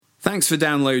Thanks for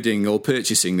downloading or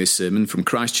purchasing this sermon from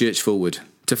Christchurch Fulwood.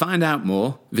 To find out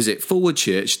more, visit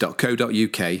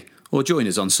fulwoodchurch.co.uk or join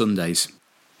us on Sundays.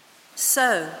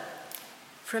 So,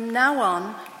 from now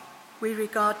on, we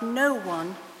regard no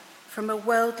one from a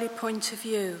worldly point of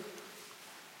view.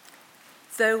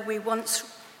 Though we once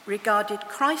regarded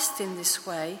Christ in this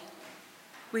way,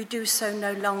 we do so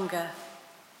no longer.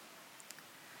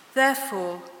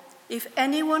 Therefore, if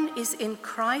anyone is in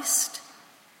Christ,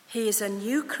 he is a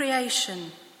new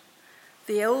creation.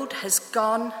 The old has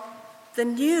gone, the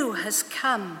new has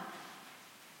come.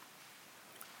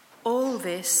 All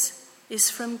this is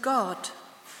from God,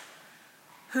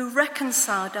 who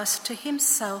reconciled us to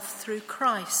himself through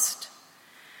Christ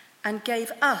and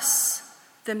gave us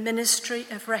the ministry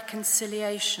of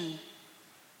reconciliation.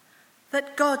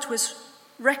 That God was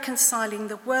reconciling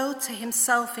the world to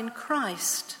himself in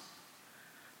Christ,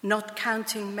 not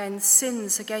counting men's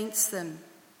sins against them.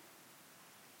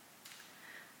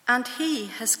 And he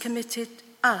has committed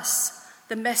us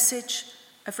the message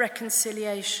of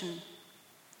reconciliation.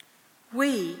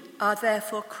 We are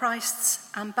therefore Christ's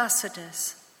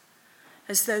ambassadors,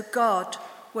 as though God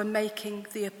were making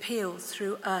the appeal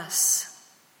through us.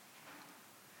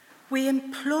 We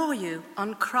implore you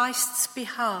on Christ's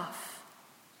behalf,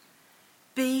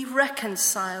 be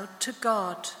reconciled to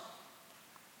God.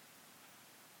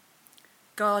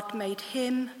 God made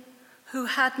him who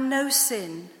had no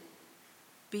sin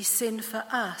be sin for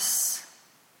us,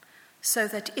 so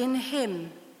that in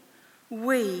him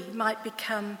we might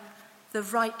become the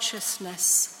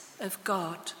righteousness of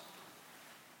God.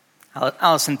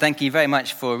 Alison, thank you very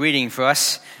much for reading for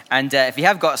us. And if you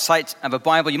have got a sight of a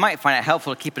Bible, you might find it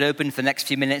helpful to keep it open for the next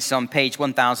few minutes on page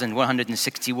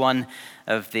 1161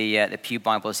 of the Pew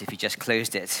Bibles if you just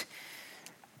closed it.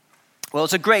 Well,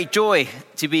 it's a great joy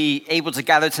to be able to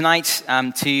gather tonight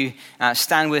to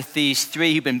stand with these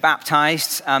three who've been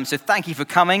baptized. So thank you for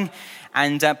coming.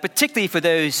 And particularly for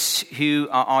those who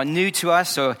are new to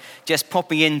us or just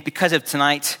popping in because of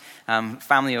tonight,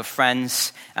 family or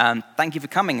friends, thank you for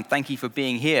coming and thank you for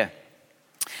being here.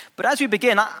 But as we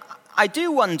begin, I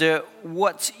do wonder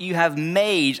what you have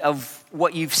made of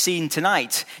what you've seen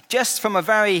tonight. Just from a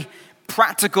very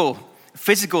practical,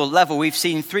 physical level, we've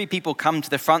seen three people come to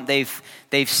the front.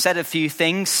 They've said a few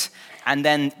things, and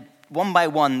then one by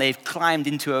one, they've climbed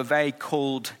into a very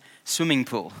cold swimming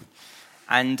pool.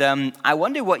 And I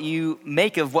wonder what you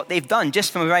make of what they've done,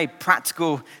 just from a very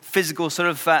practical, physical sort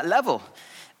of level.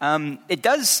 It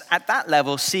does, at that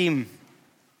level, seem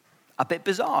a bit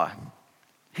bizarre.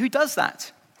 Who does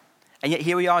that? And yet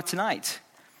here we are tonight.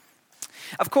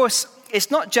 Of course, it's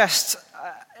not just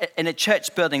in a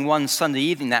church building one Sunday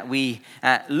evening that we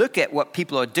look at what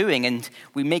people are doing and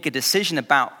we make a decision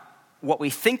about what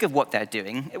we think of what they're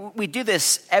doing. We do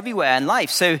this everywhere in life.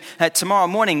 So tomorrow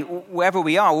morning, wherever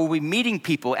we are, we'll be meeting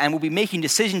people and we'll be making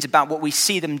decisions about what we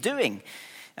see them doing.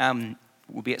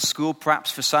 We'll be at school,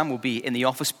 perhaps for some. We'll be in the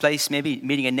office place, maybe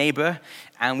meeting a neighbor.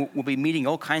 And we'll be meeting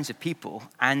all kinds of people.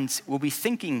 And we'll be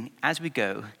thinking as we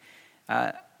go,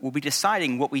 we'll be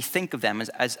deciding what we think of them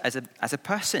as a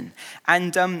person.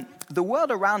 And the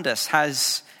world around us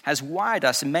has wired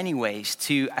us in many ways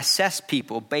to assess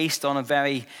people based on a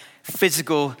very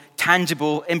physical,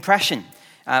 tangible impression.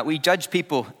 We judge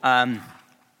people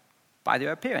by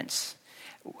their appearance.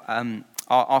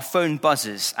 Our phone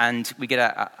buzzes and we get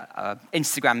a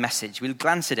Instagram message. We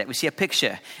glance at it. We see a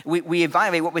picture. We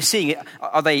evaluate what we're seeing.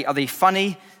 Are they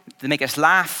funny? Do they make us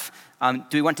laugh?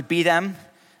 Do we want to be them?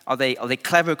 Are they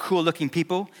clever, cool-looking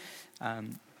people?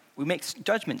 We make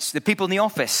judgments. The people in the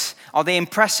office, are they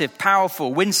impressive,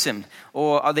 powerful, winsome,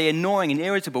 or are they annoying and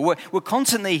irritable? We're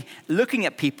constantly looking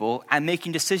at people and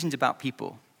making decisions about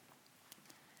people.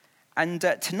 And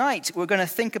tonight, we're going to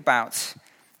think about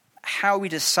how we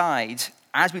decide,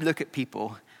 as we look at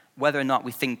people, whether or not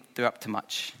we think they're up to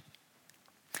much.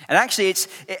 And actually,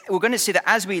 we're going to see that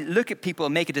as we look at people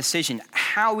and make a decision,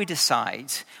 how we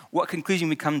decide, what conclusion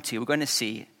we come to, we're going to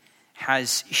see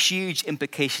has huge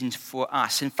implications for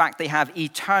us. In fact, they have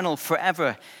eternal,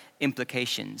 forever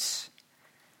implications.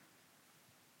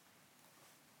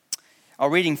 Our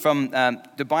reading from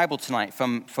the Bible tonight,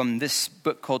 from this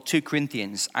book called 2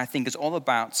 Corinthians, I think is all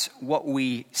about what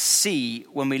we see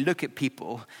when we look at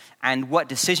people and what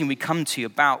decision we come to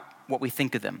about what we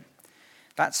think of them.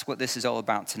 That's what this is all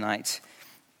about tonight.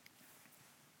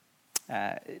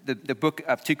 The book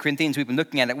of 2 Corinthians, we've been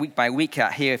looking at it week by week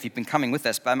out here if you've been coming with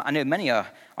us, but I know many are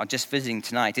just visiting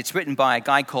tonight. It's written by a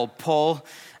guy called Paul.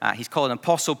 He's called an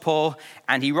Apostle Paul,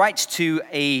 and he writes to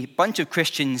a bunch of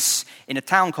Christians in a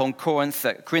town called Corinth,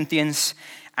 Corinthians,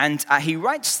 And he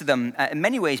writes to them in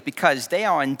many ways because they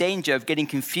are in danger of getting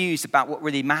confused about what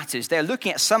really matters. They're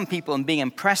looking at some people and being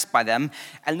impressed by them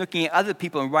and looking at other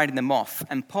people and writing them off.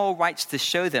 And Paul writes to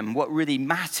show them what really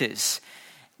matters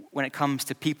when it comes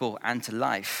to people and to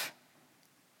life.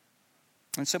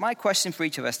 And so my question for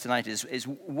each of us tonight is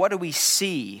what do we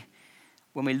see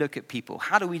when we look at people?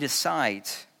 How do we decide?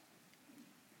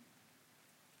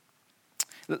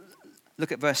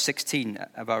 Look at verse 16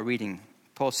 of our reading.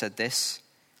 Paul said this.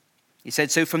 He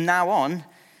said, "So from now on,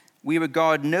 we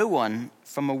regard no one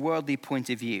from a worldly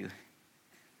point of view.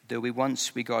 Though we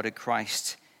once regarded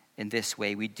Christ in this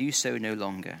way, we do so no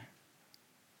longer."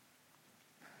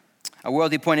 A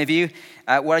worldly point of view,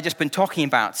 what I've just been talking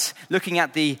about, looking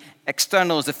at the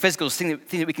externals, the physicals, things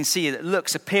that we can see, that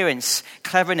looks, appearance,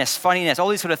 cleverness, funniness, all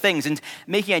these sort of things, and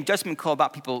making a judgment call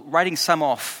about people, writing some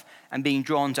off and being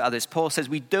drawn to others. Paul says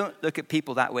we don't look at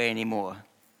people that way anymore.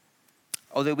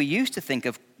 Although we used to think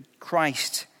of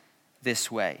Christ this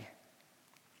way.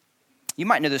 You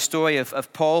might know the story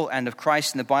of Paul and of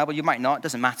Christ in the Bible. You might not, it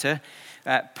doesn't matter.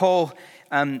 Paul,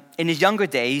 in his younger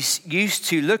days, used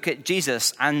to look at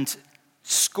Jesus and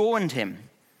scorned him.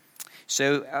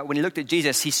 So when he looked at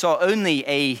Jesus, he saw only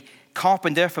a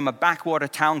carpenter from a backwater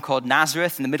town called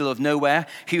Nazareth in the middle of nowhere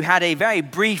who had a very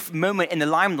brief moment in the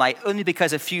limelight only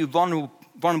because a few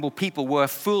vulnerable people were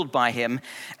fooled by him.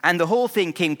 And the whole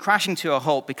thing came crashing to a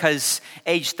halt because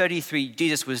age 33,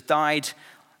 Jesus was died.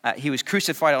 He was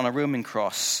crucified on a Roman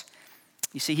cross.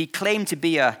 You see, he claimed to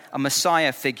be a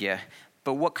Messiah figure,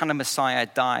 but what kind of Messiah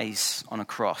dies on a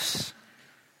cross?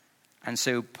 And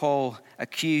so Paul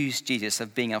accused Jesus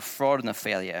of being a fraud and a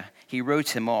failure. He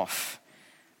wrote him off.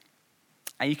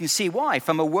 And you can see why.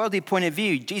 From a worldly point of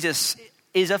view, Jesus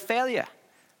is a failure,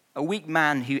 a weak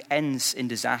man who ends in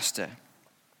disaster.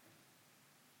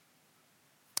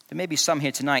 There may be some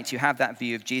here tonight who have that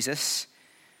view of Jesus.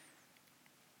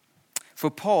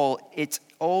 For Paul, it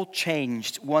all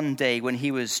changed one day when he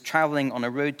was traveling on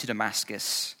a road to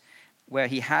Damascus, where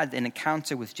he had an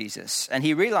encounter with Jesus. And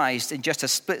he realized in just a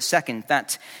split second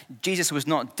that Jesus was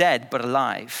not dead, but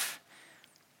alive.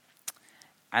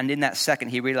 And in that second,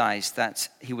 he realized that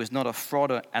he was not a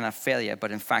fraud and a failure,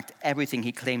 but in fact, everything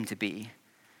he claimed to be.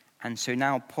 And so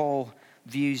now Paul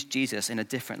views Jesus in a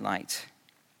different light.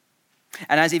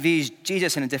 And as he views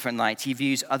Jesus in a different light, he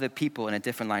views other people in a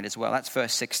different light as well. That's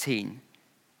verse 16.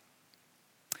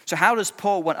 So how does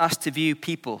Paul want us to view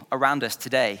people around us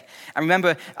today? And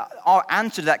remember, our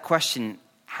answer to that question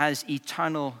has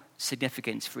eternal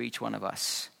significance for each one of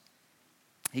us.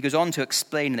 He goes on to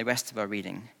explain in the rest of our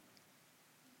reading.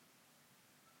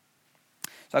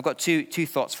 So I've got two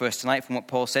thoughts for us tonight from what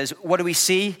Paul says. What do we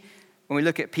see when we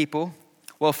look at people?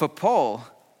 Well, for Paul,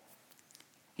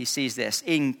 he sees this.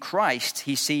 In Christ,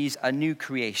 he sees a new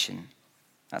creation.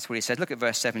 That's what he says. Look at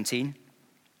verse 17.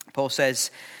 Paul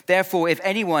says, "Therefore, if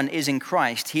anyone is in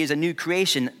Christ, he is a new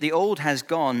creation. The old has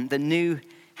gone, the new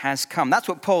has come." That's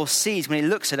what Paul sees when he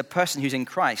looks at a person who's in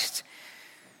Christ.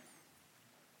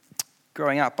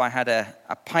 Growing up, I had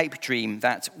a pipe dream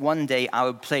that one day I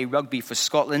would play rugby for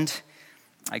Scotland.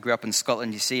 I grew up in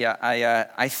Scotland, you see.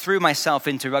 I threw myself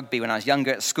into rugby when I was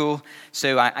younger at school.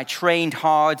 So I trained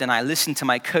hard and I listened to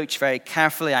my coach very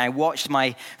carefully. I watched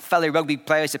my fellow rugby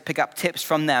players to pick up tips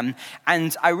from them.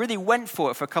 And I really went for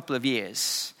it for a couple of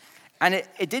years. And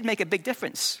it did make a big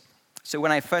difference. So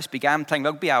when I first began playing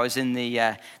rugby, I was in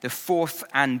the fourth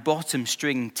and bottom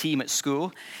string team at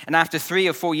school. And after 3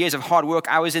 or 4 years of hard work,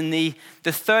 I was in the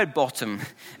third bottom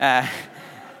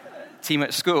team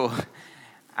at school.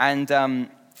 And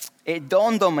it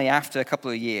dawned on me after a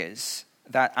couple of years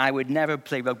that I would never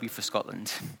play rugby for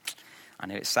Scotland. I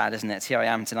know it's sad, isn't it? Here I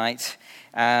am tonight.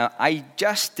 I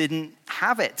just didn't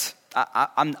have it.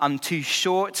 I'm too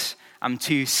short. I'm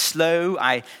too slow.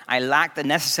 I lack the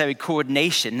necessary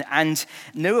coordination. And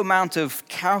no amount of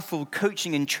careful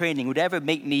coaching and training would ever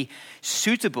make me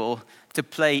suitable to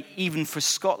play even for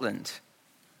Scotland.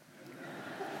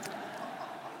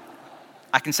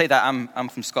 I can say that I'm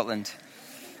from Scotland.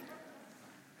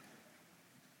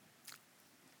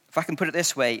 If I can put it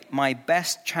this way, my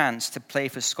best chance to play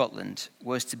for Scotland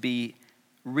was to be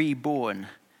reborn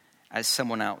as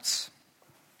someone else.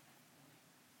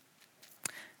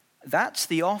 That's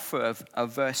the offer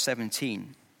of verse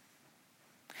 17.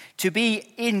 To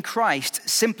be in Christ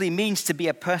simply means to be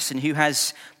a person who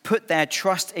has put their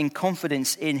trust and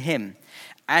confidence in him.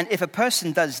 And if a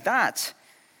person does that,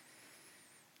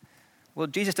 well,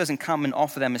 Jesus doesn't come and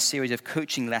offer them a series of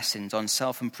coaching lessons on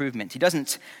self-improvement. He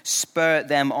doesn't spur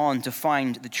them on to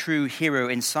find the true hero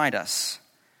inside us.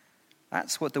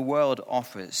 That's what the world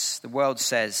offers. The world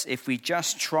says, if we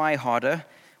just try harder,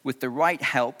 with the right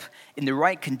help, in the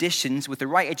right conditions, with the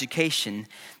right education,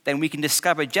 then we can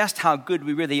discover just how good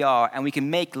we really are and we can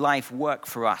make life work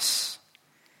for us.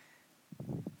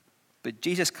 But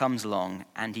Jesus comes along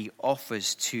and he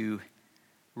offers to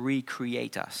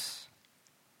recreate us.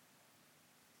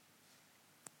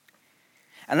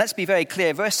 And let's be very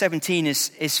clear, verse 17 is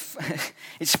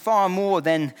far more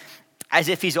than as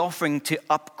if he's offering to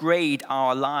upgrade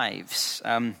our lives.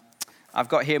 I've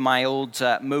got here my old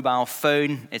mobile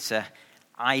phone. It's a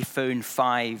iPhone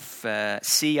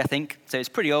 5C, I think. So it's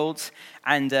pretty old.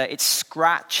 And it's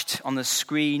scratched on the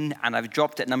screen, and I've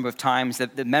dropped it a number of times.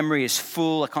 The memory is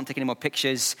full. I can't take any more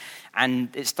pictures.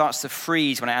 And it starts to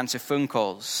freeze when I answer phone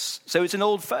calls. So it's an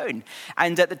old phone.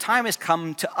 And the time has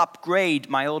come to upgrade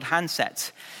my old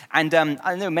handset. And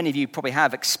I know many of you probably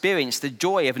have experienced the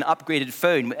joy of an upgraded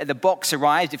phone. The box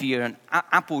arrives. If you're an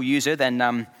Apple user,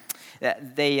 then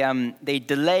they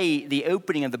delay the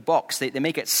opening of the box. They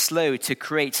make it slow to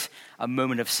create a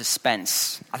moment of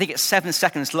suspense. I think it's 7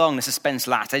 seconds long, the suspense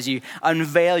lasts, as you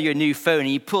unveil your new phone and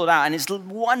you pull it out. And it's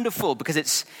wonderful because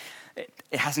it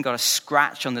hasn't got a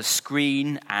scratch on the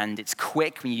screen, and it's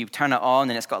quick when you turn it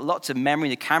on, and it's got lots of memory.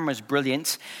 The camera's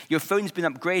brilliant. Your phone's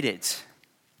been upgraded.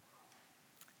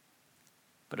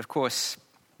 But of course,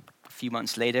 a few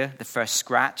months later, the first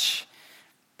scratch.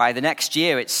 By the next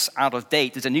year, it's out of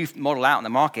date. There's a new model out in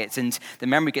the market, and the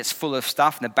memory gets full of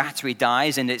stuff, and the battery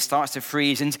dies, and it starts to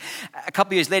freeze. And a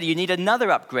couple of years later, you need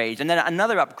another upgrade, and then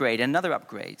another upgrade, and another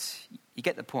upgrade. You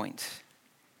get the point.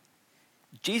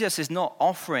 Jesus is not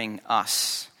offering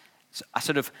us a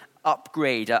sort of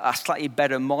upgrade, a slightly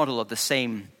better model of the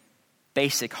same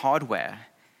basic hardware.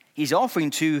 He's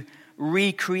offering to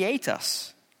recreate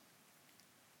us.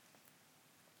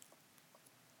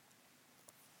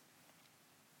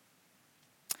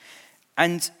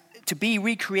 And to be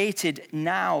recreated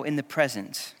now in the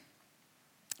present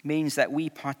means that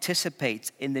we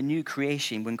participate in the new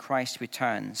creation when Christ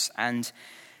returns and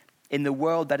in the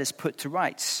world that is put to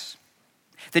rights.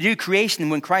 The new creation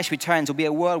when Christ returns will be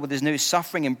a world where there's no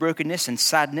suffering and brokenness and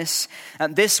sadness.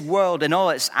 And this world and all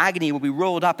its agony will be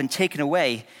rolled up and taken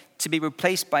away to be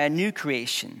replaced by a new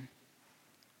creation.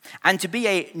 And to be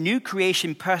a new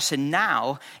creation person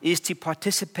now is to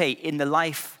participate in the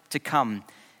life to come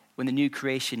when the new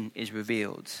creation is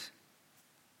revealed.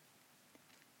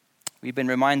 We've been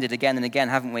reminded again and again,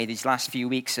 haven't we, these last few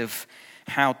weeks of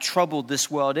how troubled this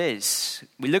world is.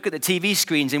 We look at the TV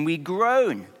screens and we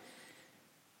groan.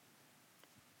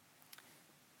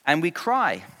 And we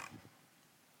cry.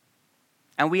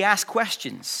 And we ask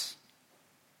questions.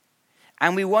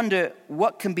 And we wonder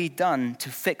what can be done to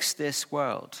fix this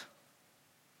world.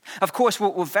 Of course,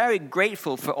 we're very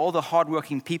grateful for all the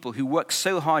hardworking people who work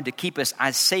so hard to keep us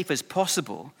as safe as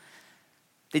possible.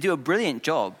 They do a brilliant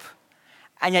job.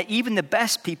 And yet even the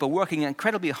best people working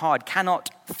incredibly hard cannot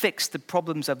fix the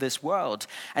problems of this world.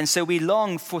 And so we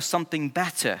long for something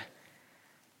better.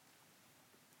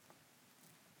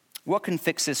 What can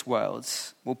fix this world?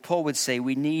 Well, Paul would say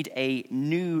we need a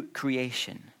new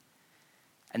creation.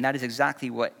 And that is exactly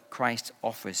what Christ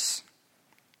offers.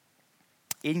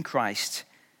 In Christ,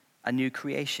 a new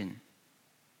creation.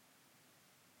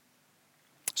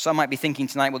 Some might be thinking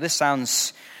tonight, well, this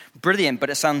sounds brilliant, but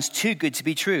it sounds too good to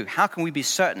be true. How can we be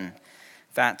certain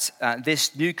that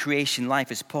this new creation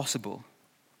life is possible?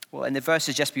 Well, in the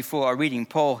verses just before our reading,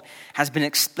 Paul has been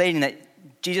explaining that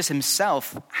Jesus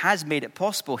himself has made it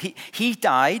possible. He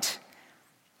died,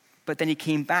 but then he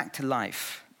came back to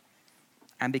life.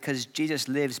 And because Jesus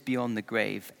lives beyond the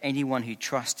grave, anyone who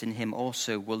trusts in him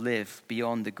also will live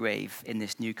beyond the grave in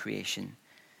this new creation.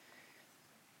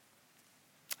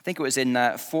 I think it was in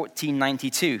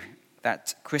 1492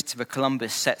 that Christopher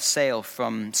Columbus set sail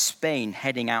from Spain,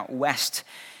 heading out west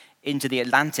into the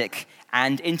Atlantic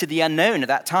and into the unknown at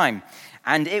that time.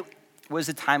 And it was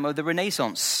the time of the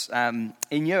Renaissance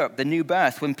in Europe, the new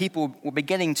birth, when people were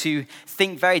beginning to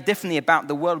think very differently about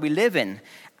the world we live in.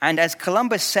 And as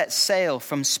Columbus set sail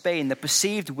from Spain, the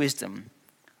perceived wisdom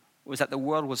was that the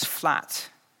world was flat,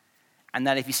 and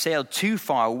that if he sailed too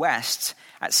far west,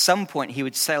 at some point he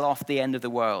would sail off the end of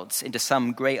the world into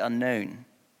some great unknown.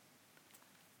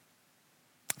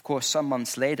 Of course, some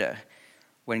months later,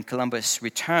 when Columbus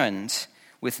returned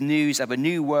with news of a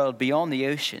new world beyond the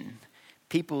ocean,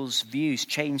 people's views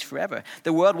changed forever.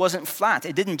 The world wasn't flat.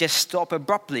 It didn't just stop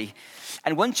abruptly.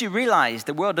 And once you realize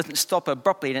the world doesn't stop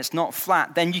abruptly and it's not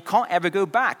flat, then you can't ever go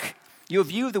back. Your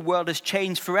view of the world has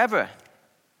changed forever.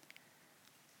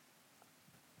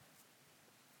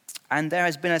 And there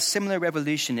has been a similar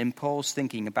revolution in Paul's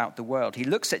thinking about the world. He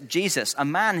looks at Jesus, a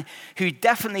man who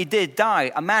definitely did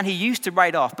die, a man he used to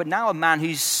write off, but now a man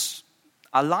who's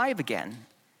alive again.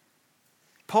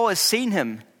 Paul has seen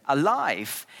him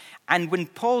alive. And when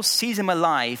Paul sees him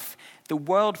alive, the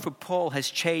world for Paul has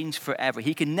changed forever.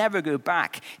 He can never go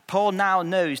back. Paul now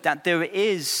knows that there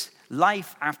is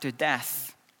life after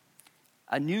death.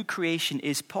 A new creation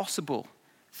is possible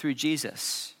through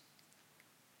Jesus.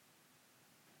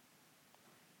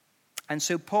 And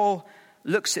so Paul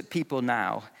looks at people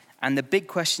now, and the big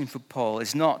question for Paul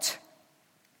is not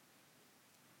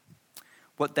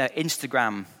what their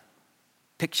Instagram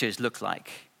pictures look like,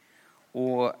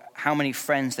 or how many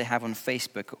friends they have on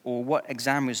Facebook, or what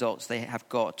exam results they have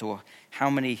got, or how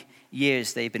many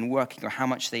years they've been working, or how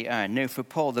much they earn. No, for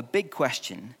Paul, the big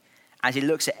question, as he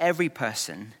looks at every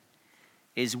person,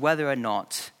 is whether or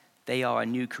not they are a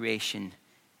new creation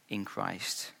in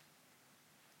Christ.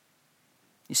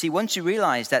 You see, once you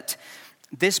realize that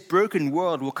this broken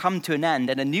world will come to an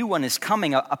end and a new one is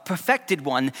coming, a perfected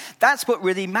one, that's what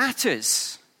really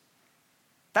matters.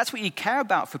 That's what you care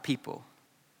about for people.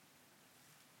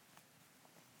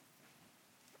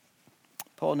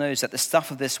 Paul knows that the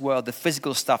stuff of this world, the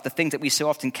physical stuff, the things that we so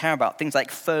often care about, things like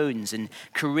phones and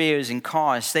careers and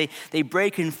cars, they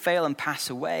break and fail and pass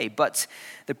away. But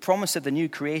the promise of the new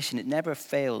creation, it never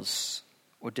fails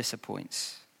or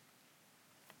disappoints.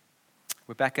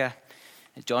 Rebecca,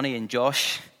 Johnny, and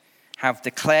Josh have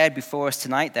declared before us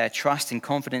tonight their trust and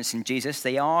confidence in Jesus.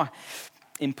 They are,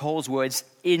 in Paul's words,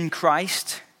 in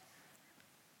Christ.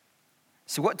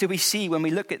 So what do we see when we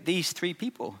look at these three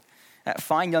people?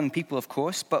 Fine young people, of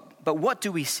course, but what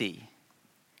do we see?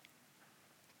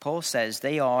 Paul says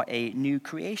they are a new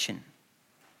creation.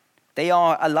 They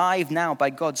are alive now by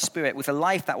God's Spirit with a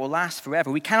life that will last forever.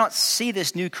 We cannot see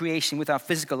this new creation with our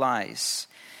physical eyes.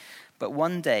 But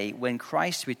one day, when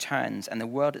Christ returns and the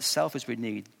world itself is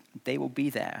renewed, they will be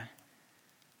there.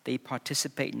 They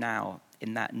participate now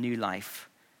in that new life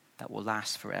that will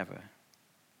last forever.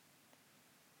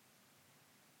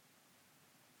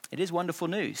 It is wonderful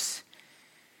news.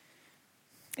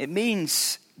 It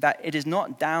means that it is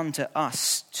not down to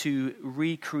us to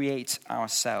recreate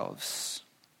ourselves.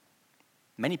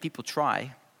 Many people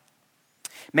try.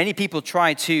 Many people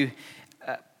try to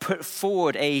put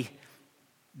forward a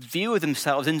view of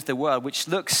themselves into the world which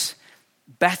looks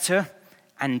better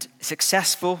and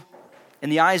successful in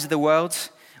the eyes of the world.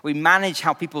 We manage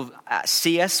how people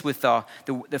see us with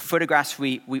the photographs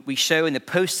we show and the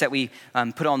posts that we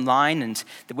put online and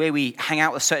the way we hang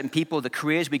out with certain people, the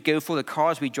careers we go for, the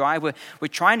cars we drive. We're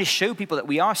trying to show people that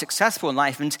we are successful in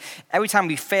life, and every time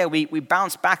we fail, we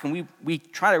bounce back and we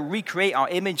try to recreate our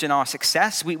image and our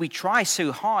success. We try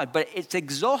so hard, but it's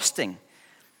exhausting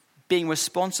being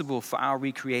responsible for our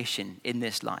recreation in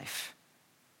this life.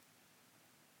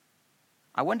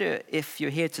 I wonder if you're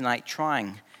here tonight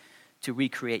trying to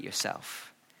recreate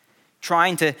yourself,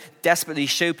 trying to desperately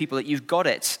show people that you've got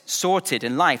it sorted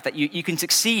in life, that you can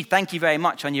succeed, thank you very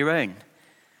much, on your own.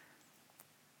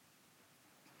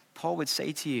 Paul would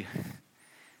say to you,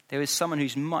 there is someone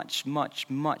who's much, much,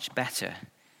 much better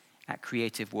at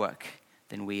creative work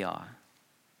than we are.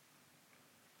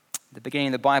 At the beginning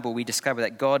of the Bible, we discover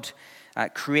that God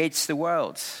creates the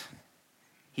world.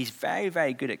 He's very,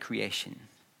 very good at creation.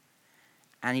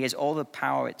 And he has all the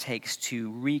power it takes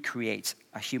to recreate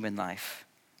a human life.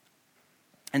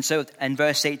 And so in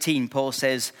verse 18, Paul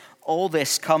says, all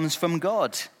this comes from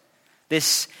God.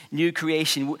 This new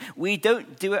creation. We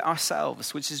don't do it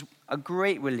ourselves, which is a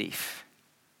great relief.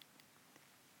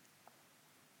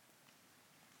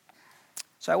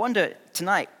 So I wonder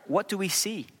tonight, what do we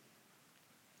see?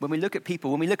 When we look at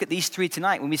people, when we look at these three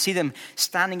tonight, when we see them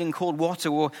standing in cold water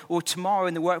or tomorrow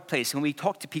in the workplace, when we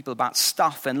talk to people about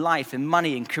stuff and life and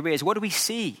money and careers, what do we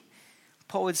see?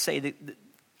 Paul would say that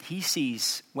he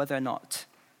sees whether or not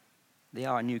they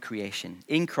are a new creation.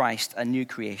 In Christ, a new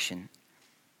creation.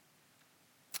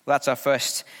 Well, that's our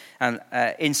first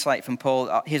insight from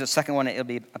Paul. Here's our second one. It'll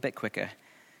be a bit quicker.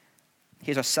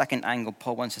 Here's our second angle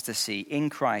Paul wants us to see. In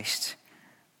Christ,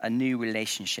 a new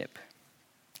relationship.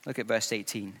 Look at verse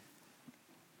 18.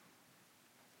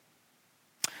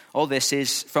 All this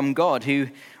is from God, who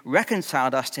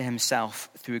reconciled us to himself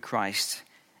through Christ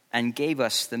and gave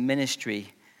us the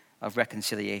ministry of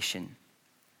reconciliation.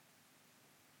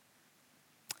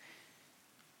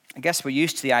 I guess we're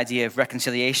used to the idea of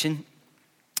reconciliation.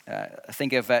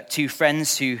 Think of two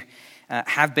friends who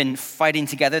have been fighting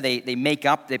together. They make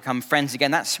up, they become friends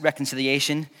again. That's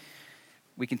reconciliation.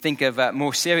 We can think of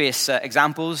more serious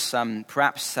examples,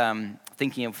 perhaps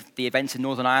thinking of the events in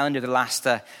Northern Ireland over the last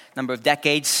number of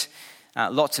decades.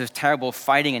 Lots of terrible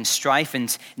fighting and strife,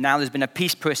 and now there's been a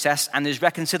peace process and there's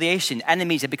reconciliation.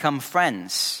 Enemies have become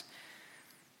friends.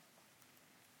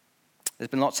 There's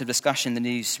been lots of discussion in the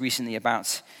news recently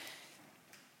about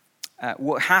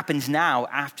what happens now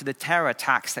after the terror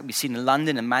attacks that we've seen in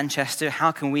London and Manchester.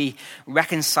 How can we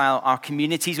reconcile our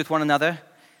communities with one another,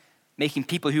 making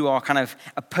people who are kind of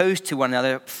opposed to one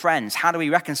another friends? How do we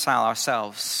reconcile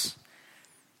ourselves?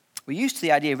 We're used to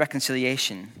the idea of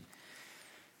reconciliation.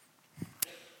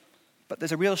 But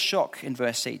there's a real shock in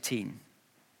verse 18.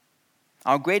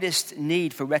 Our greatest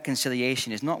need for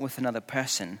reconciliation is not with another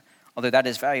person, although that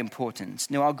is very important.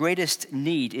 No, our greatest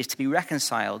need is to be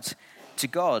reconciled to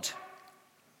God.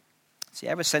 See,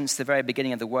 ever since the very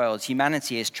beginning of the world,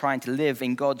 humanity is trying to live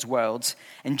in God's world,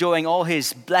 enjoying all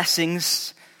his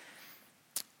blessings,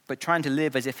 but trying to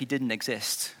live as if he didn't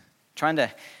exist. Trying to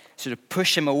sort of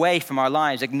push him away from our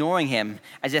lives, ignoring him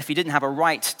as if he didn't have a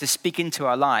right to speak into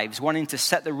our lives, wanting to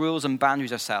set the rules and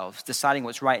boundaries ourselves, deciding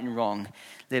what's right and wrong,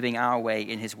 living our way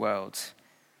in his world.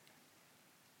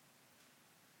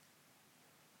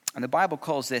 And the Bible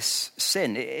calls this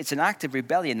sin. It's an act of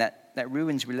rebellion that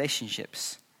ruins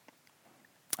relationships.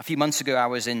 A few months ago, I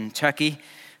was in Turkey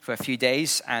for a few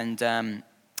days, and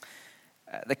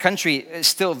the country is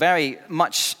still very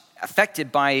much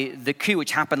affected by the coup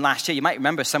which happened last year. You might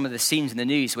remember some of the scenes in the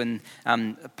news when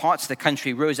parts of the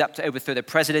country rose up to overthrow the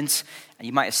president, and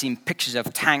you might have seen pictures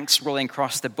of tanks rolling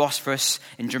across the Bosphorus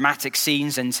in dramatic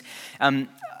scenes, and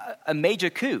a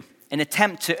major coup, an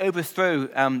attempt to overthrow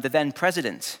the then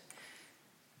president.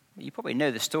 You probably know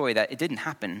the story that it didn't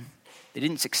happen. They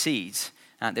didn't succeed.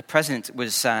 The president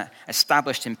was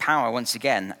established in power once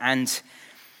again. And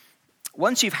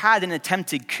once you've had an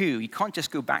attempted coup, you can't just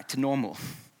go back to normal.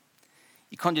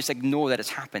 You can't just ignore that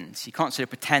it's happened. You can't sort of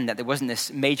pretend that there wasn't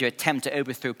this major attempt to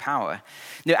overthrow power.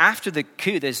 Now, after the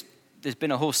coup, there's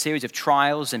been a whole series of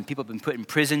trials, and people have been put in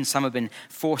prison. Some have been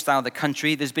forced out of the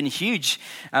country. There's been huge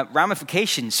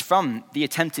ramifications from the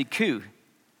attempted coup.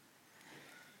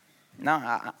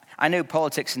 Now, I know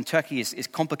politics in Turkey is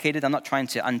complicated. I'm not trying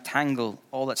to untangle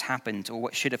all that's happened or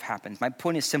what should have happened. My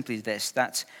point is simply this,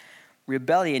 that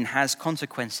rebellion has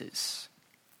consequences.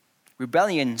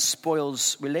 Rebellion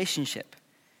spoils relationship.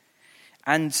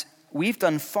 And we've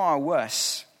done far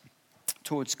worse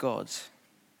towards God.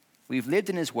 We've lived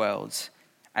in his world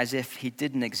as if he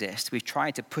didn't exist. We've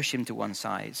tried to push him to one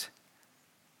side.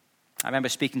 I remember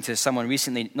speaking to someone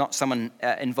recently, not someone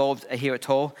involved here at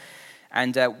all,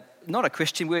 and not a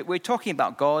Christian. We're talking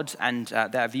about God and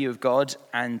their view of God,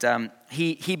 and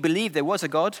he believed there was a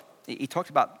God. He talked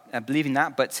about believing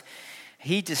that, but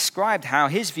he described how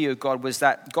his view of God was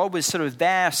that God was sort of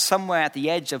there somewhere at the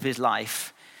edge of his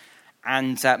life,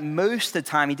 and most of the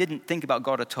time he didn't think about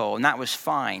God at all, and that was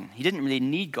fine. He didn't really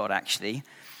need God, actually,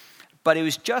 but it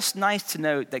was just nice to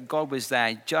know that God was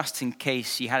there just in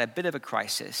case he had a bit of a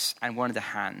crisis and wanted a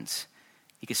hand.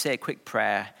 He could say a quick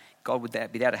prayer, God would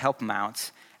be there to help him out,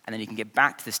 and then he can get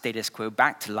back to the status quo,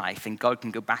 back to life, and God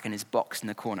can go back in his box in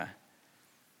the corner.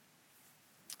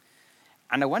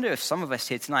 And I wonder if some of us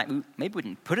here tonight, maybe we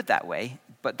didn't put it that way,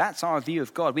 but that's our view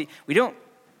of God. We don't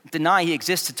deny he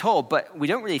exists at all, but we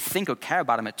don't really think or care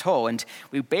about him at all, and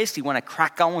we basically want to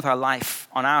crack on with our life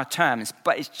on our terms,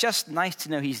 but it's just nice to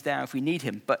know he's there if we need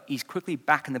him, but he's quickly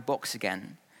back in the box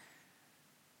again.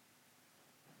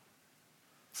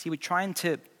 See, we're trying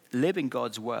to live in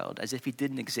God's world as if he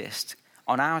didn't exist,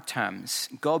 on our terms,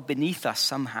 God beneath us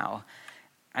somehow,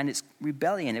 and it's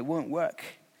rebellion. It won't work.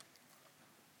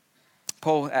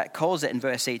 Paul calls it in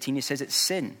verse 18. He says it's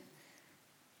sin.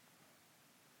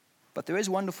 But there is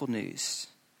wonderful news.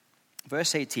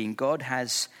 Verse 18, God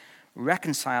has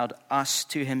reconciled us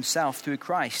to himself through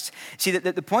Christ. See,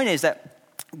 the point is that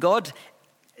God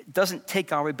doesn't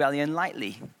take our rebellion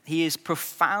lightly. He is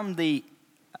profoundly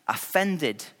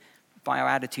offended by our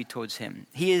attitude towards him.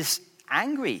 He is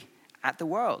angry at the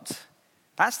world.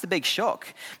 That's the big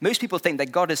shock. Most people think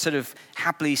that God is sort of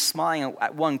happily smiling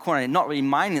at one corner and not really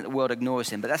minding that the world ignores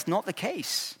him, but that's not the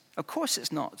case. Of course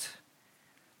it's not.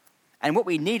 And what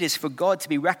we need is for God to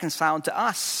be reconciled to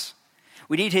us.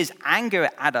 We need his anger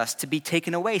at us to be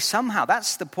taken away somehow.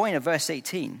 That's the point of verse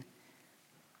 18.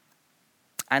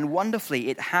 And wonderfully,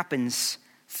 it happens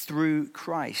through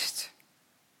Christ.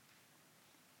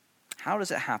 How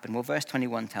does it happen? Well, verse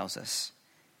 21 tells us.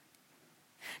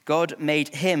 God made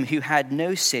him who had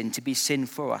no sin to be sin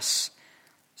for us,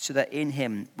 so that in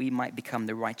him we might become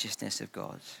the righteousness of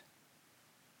God.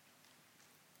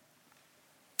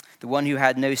 The one who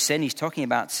had no sin, he's talking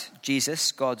about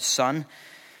Jesus, God's Son.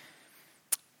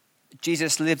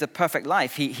 Jesus lived a perfect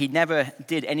life. He never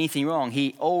did anything wrong.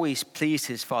 He always pleased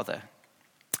his Father.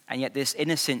 And yet this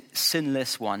innocent,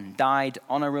 sinless one died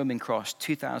on a Roman cross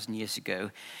 2,000 years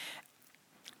ago,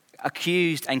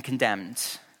 accused and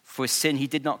condemned for sin he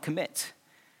did not commit.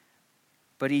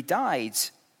 But he died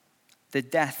the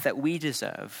death that we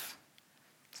deserve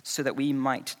so that we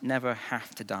might never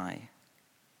have to die.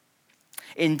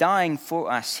 In dying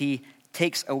for us, he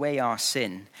takes away our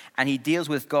sin, and he deals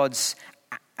with God's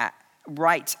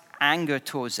right anger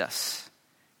towards us,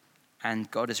 and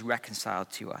God is reconciled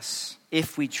to us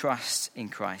if we trust in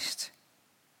Christ.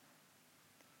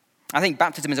 I think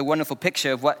baptism is a wonderful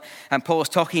picture of what Paul is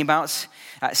talking about.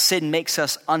 Sin makes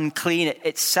us unclean.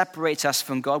 It separates us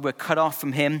from God. We're cut off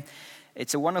from him.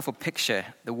 It's a wonderful picture,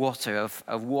 the water,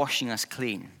 of washing us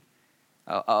clean,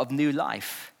 of new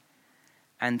life.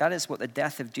 And that is what the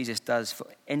death of Jesus does for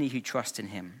any who trust in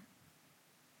him.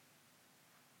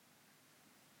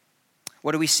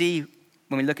 What do we see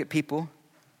when we look at people?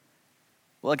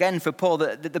 Well, again, for Paul,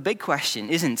 the big question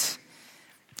isn't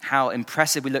how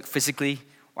impressive we look physically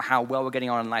or how well we're getting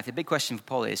on in life. The big question for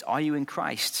Paul is, are you in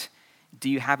Christ? Do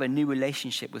you have a new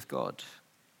relationship with God?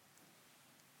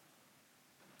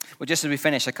 Well, just as we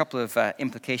finish, a couple of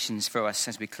implications for us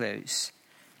as we close.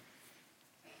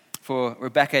 For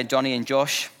Rebecca, Johnny, and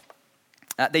Josh,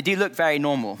 they do look very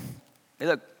normal. They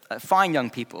look fine young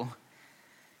people.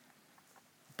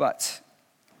 But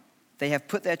they have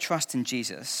put their trust in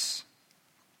Jesus,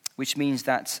 which means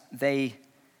that they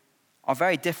are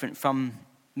very different from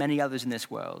many others in this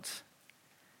world.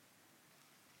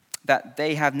 That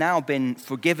they have now been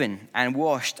forgiven and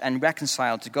washed and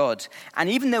reconciled to God. And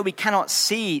even though we cannot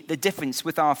see the difference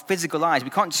with our physical eyes, we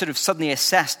can't sort of suddenly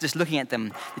assess, just looking at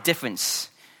them, the difference.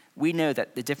 We know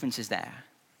that the difference is there.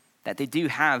 That they do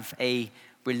have a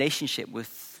relationship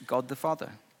with God the Father.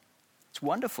 It's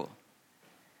wonderful.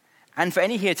 And for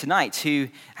any here tonight who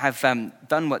have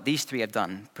done what these three have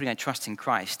done, putting their trust in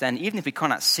Christ, then even if we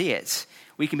cannot see it,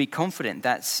 we can be confident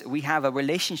that we have a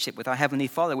relationship with our Heavenly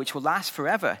Father which will last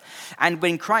forever. And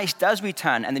when Christ does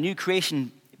return and the new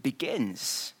creation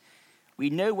begins, we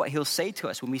know what he'll say to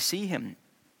us when we see him.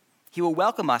 He will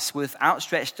welcome us with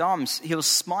outstretched arms. He'll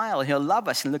smile, he'll love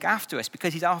us and look after us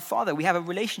because he's our Father. We have a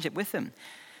relationship with him.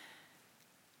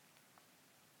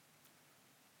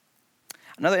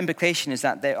 Another implication is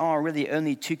that there are really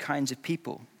only two kinds of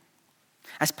people.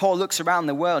 As Paul looks around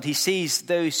the world, he sees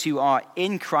those who are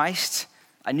in Christ,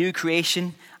 a new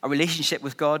creation, a relationship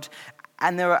with God,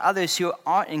 and there are others who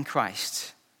aren't in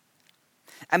Christ.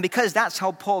 And because that's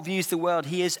how Paul views the world,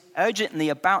 he is urgently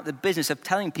about the business of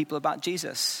telling people about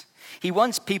Jesus. He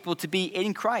wants people to be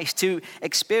in Christ, to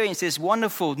experience this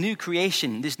wonderful new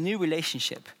creation, this new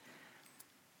relationship.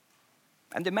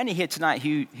 And there are many here tonight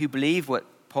who believe what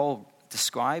Paul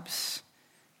describes.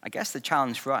 I guess the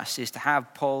challenge for us is to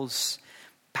have Paul's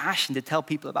passion to tell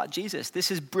people about Jesus.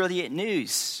 This is brilliant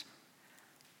news.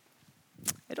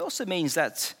 It also means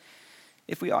that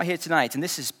if we are here tonight, and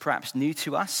this is perhaps new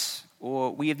to us,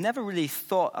 or we have never really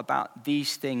thought about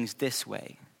these things this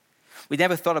way. We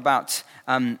never thought about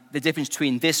the difference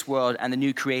between this world and the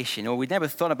new creation, or we never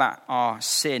thought about our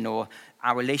sin or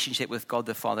our relationship with God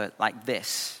the Father like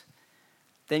this.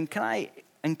 Then can I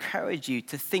encourage you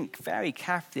to think very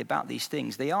carefully about these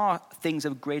things. They are things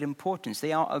of great importance.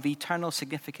 They are of eternal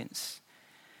significance.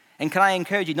 And can I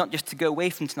encourage you not just to go away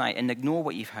from tonight and ignore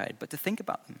what you've heard, but to think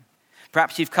about them.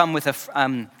 Perhaps you've come with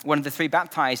one of the three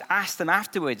baptized. Ask them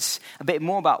afterwards a bit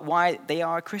more about why they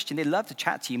are a Christian. They'd love to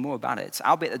chat to you more about it.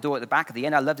 I'll be at the door at the back at the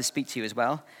end. I'd love to speak to you as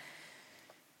well.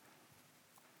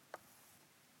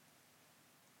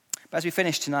 But as we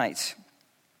finish tonight,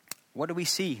 what do we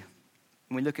see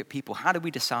when we look at people? How do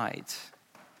we decide?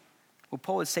 Well,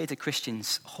 Paul would say to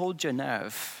Christians, hold your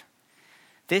nerve.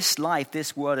 This life,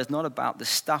 this world is not about the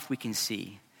stuff we can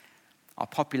see. Our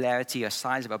popularity, our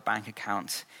size of our bank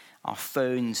account, our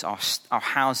phones, our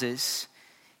houses.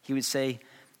 He would say,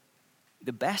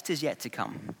 the best is yet to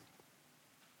come.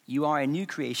 You are a new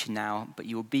creation now, but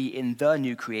you will be in the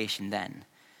new creation then.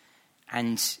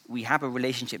 And we have a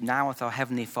relationship now with our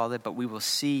Heavenly Father, but we will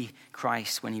see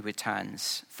Christ when he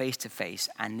returns face to face,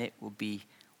 and it will be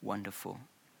wonderful.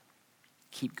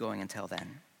 Keep going until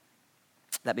then.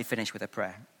 Let me finish with a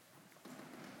prayer.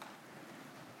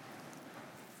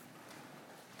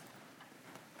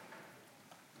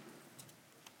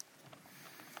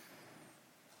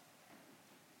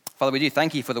 Father, we do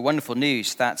thank you for the wonderful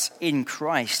news that in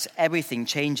Christ everything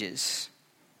changes.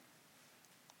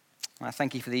 I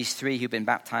thank you for these three who've been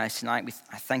baptized tonight.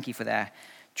 I thank you for their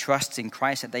trust in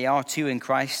Christ, that they are too in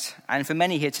Christ. And for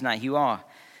many here tonight who are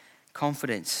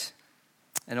confident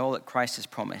in all that Christ has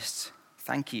promised,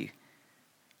 thank you.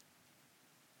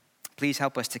 Please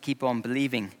help us to keep on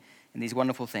believing in these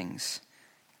wonderful things,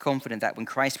 confident that when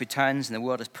Christ returns and the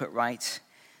world is put right,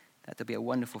 that there'll be a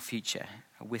wonderful future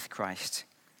with Christ.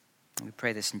 And we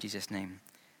pray this in Jesus' name.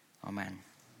 Amen.